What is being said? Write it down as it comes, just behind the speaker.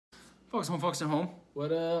Folks home, folks at home.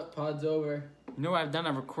 What up? Pod's over. You know what I've done?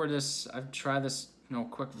 I've recorded this. I've tried this,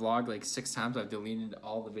 quick vlog like 6 times. I've deleted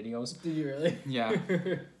all the videos. Did you really? Yeah.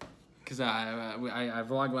 Because I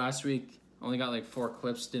vlogged last week. Only got like 4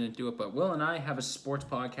 clips. Didn't do it. But Will and I have a sports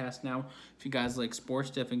podcast now. If you guys like sports,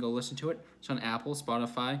 definitely go listen to it. It's on Apple,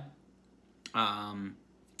 Spotify,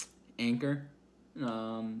 Anchor,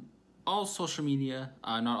 all social media.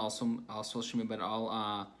 Not all social media, but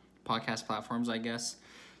all podcast platforms, I guess.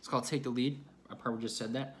 It's called Take the Lead. I probably just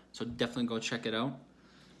said that. So definitely go check it out.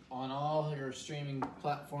 On all your streaming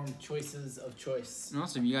platform choices of choice. And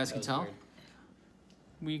also, if you guys can tell, weird.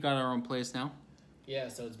 We got our own place now. Yeah,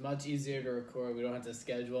 so it's much easier to record. We don't have to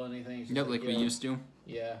schedule anything. It's just Yep, like we used to.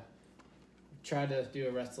 Yeah. Tried to do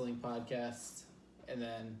a wrestling podcast, and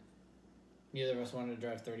then neither of us wanted to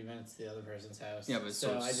drive 30 minutes to the other person's house. Yeah, but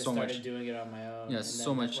so I just started doing it on my own. Yeah, it's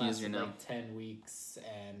so much easier now. Like 10 weeks,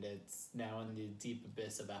 and it's now in the deep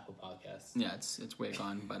abyss of Apple Podcasts. Yeah, it's way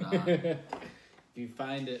gone, but if you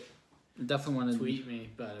find it, definitely want to tweet me,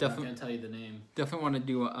 but I'm not gonna tell you the name. Definitely want to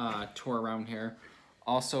do a tour around here.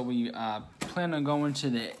 Also, we plan on going to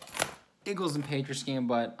the Eagles and Patriots game,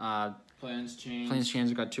 but plans changed. Plans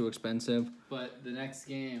changed. It got too expensive. But the next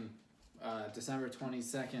game, December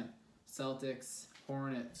 22nd, Celtics,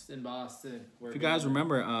 Hornets in Boston. If you guys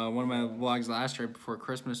remember, one of my vlogs last year before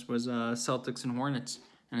Christmas was Celtics and Hornets,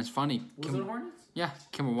 and it's funny. Was it Hornets? Yeah,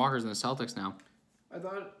 Kemba Walker's in the Celtics now. I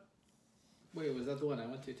thought. Wait, was that the one I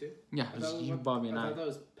went to too? Yeah, it was you, Bobby, and I. I thought that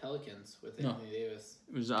was Pelicans with Anthony Davis.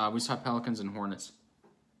 It was we saw Pelicans and Hornets.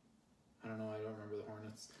 I don't know. I don't remember the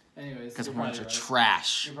Hornets. Anyways, because the Hornets are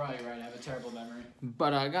trash. You're probably right. I have a terrible memory.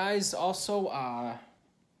 But guys, also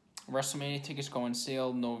WrestleMania tickets go on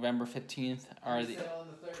sale November 15th, or the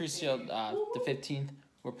pre-sale the 15th.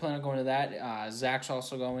 We're planning on going to that. Zach's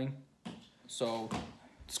also going, so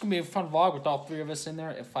it's gonna be a fun vlog with all 3 of us in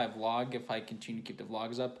there. If I continue to keep the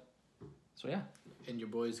vlogs up. So yeah. And your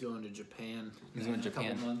boy's going to Japan. He's going to Japan. A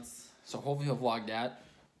couple months. So hopefully he'll vlog that.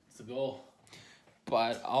 It's the goal.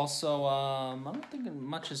 But also, I don't think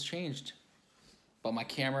much has changed. But my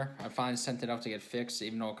camera, I finally sent it out to get fixed,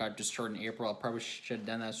 even though it got destroyed in April. I probably should have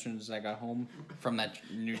done that as soon as I got home from that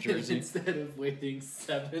New Jersey. Instead of waiting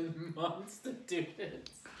 7 months to do it.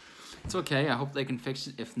 It's okay. I hope they can fix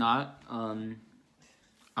it. If not, I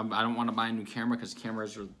don't want to buy a new camera because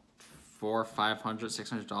cameras are $400, $500,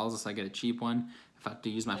 $600 unless I get a cheap one. If I have to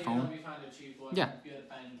use my phone. Find a cheap one. Yeah. Good at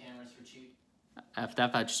finding cameras for cheap. After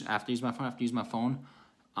that, I have to use my phone. I have to use my phone.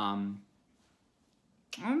 I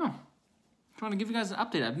don't know. I'm trying to give you guys an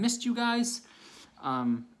update. I've missed you guys.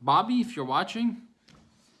 Bobby, if you're watching,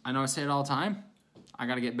 I know I say it all the time. I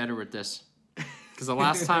gotta get better with this. Because the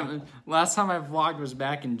last time I vlogged was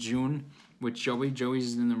back in June with Joey.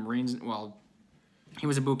 Joey's in the Marines. Well, he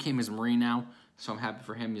was a boot camp. He's a Marine now, so I'm happy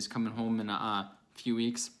for him. He's coming home in a few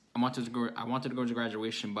weeks. I wanted to go to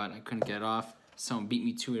graduation, but I couldn't get it off. Someone beat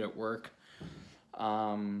me to it at work.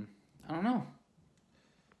 I don't know.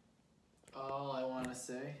 All I want to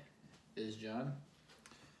say is, John,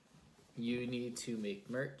 you need to make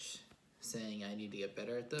merch saying I need to get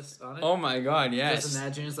better at this on it. Oh my God, yes. Just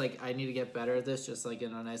imagine it's like I need to get better at this, just like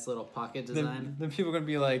in a nice little pocket design. Then people are gonna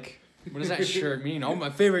be like, what does that shirt mean? Oh, my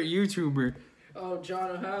favorite YouTuber. Oh,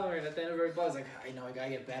 John O'Halloran at the end of every vlog, like, I know I gotta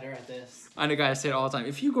get better at this. I know, guys, I say it all the time.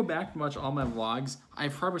 If you go back and watch all my vlogs, I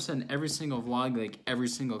probably said in every single vlog, like every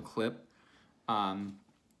single clip.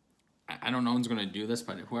 I don't know who's gonna do this,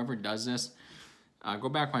 but whoever does this, go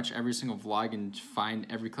back, watch every single vlog, and find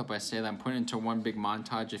every clip I say that I'm putting into one big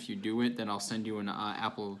montage. If you do it, then I'll send you an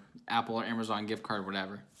Apple or Amazon gift card,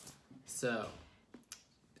 whatever. So,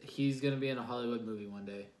 he's gonna be in a Hollywood movie one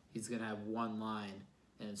day. He's gonna have one line,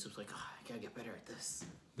 and it's just like, oh, I gotta get better at this.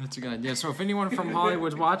 That's a good idea. So if anyone from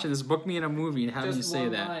Hollywood's watching this, book me in a movie and have me say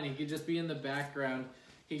that. Just one line. He could just be in the background.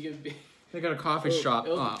 He could be. They got a coffee shop.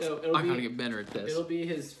 I gotta get better at this. It'll be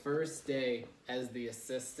his first day as the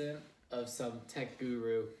assistant of some tech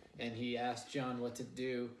guru, and he asked John what to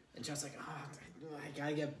do, and John's like, oh, I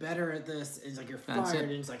gotta get better at this. And he's like, you're fired,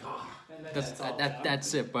 and he's like, oh. And then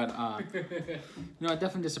that's it. But I'm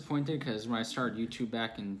definitely disappointed because when I started YouTube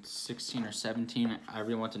back in 16 or 17, I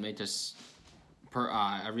really wanted to make this.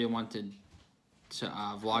 I really wanted to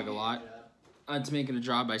vlog a lot. To make it a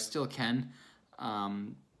job, I still can.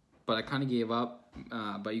 But I kind of gave up.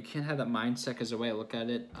 But you can't have that mindset because the way I look at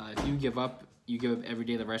it, if you give up every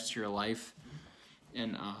day the rest of your life.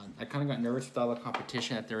 And I kind of got nervous with all the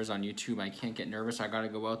competition that there is on YouTube. I can't get nervous. I got to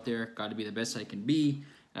go out there. Got to be the best I can be.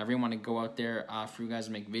 And I really want to go out there for you guys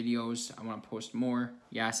to make videos. I want to post more.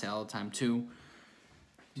 Yeah, I say all the time too.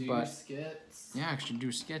 Do skits? Yeah, I actually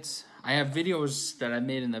do skits. I have videos that I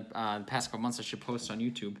made in the past couple months I should post on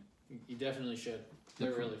YouTube. You definitely should.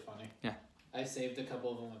 They're really funny. Yeah. I saved a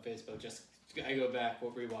couple of them on Facebook. Just I go back,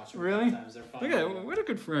 we'll rewatch them. Really? Times. They're funny. Look at that. What a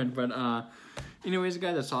good friend. But anyways,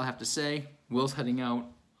 guys, that's all I have to say. Will's heading out.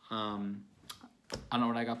 I don't know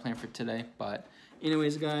what I got planned for today, but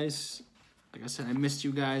anyways, guys, like I said, I missed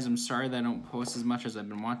you guys. I'm sorry that I don't post as much as I've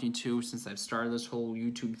been wanting to since I've started this whole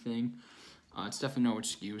YouTube thing. It's definitely no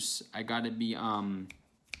excuse. I gotta be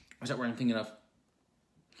what's that word I'm thinking of?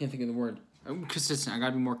 Can't think of the word. I'm consistent. I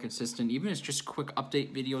gotta be more consistent. Even if it's just quick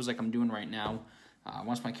update videos like I'm doing right now.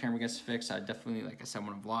 Once my camera gets fixed, I definitely, like I said,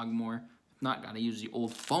 want to vlog more. If not, gotta use the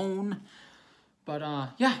old phone. But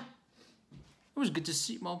yeah, it was good to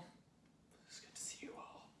see. Well, It's good to see you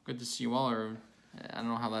all. good to see you all. Or I don't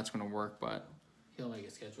know how that's gonna work, but He'll make a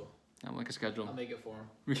schedule. I'll make a schedule. I'll make it for him.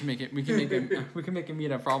 We can make it. We can make it. We can make a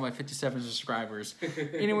meetup for all my 57 subscribers.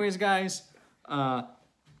 Anyways, guys,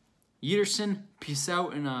 Yetterson, peace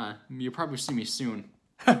out, and you'll probably see me soon.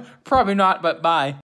 Probably not, but bye.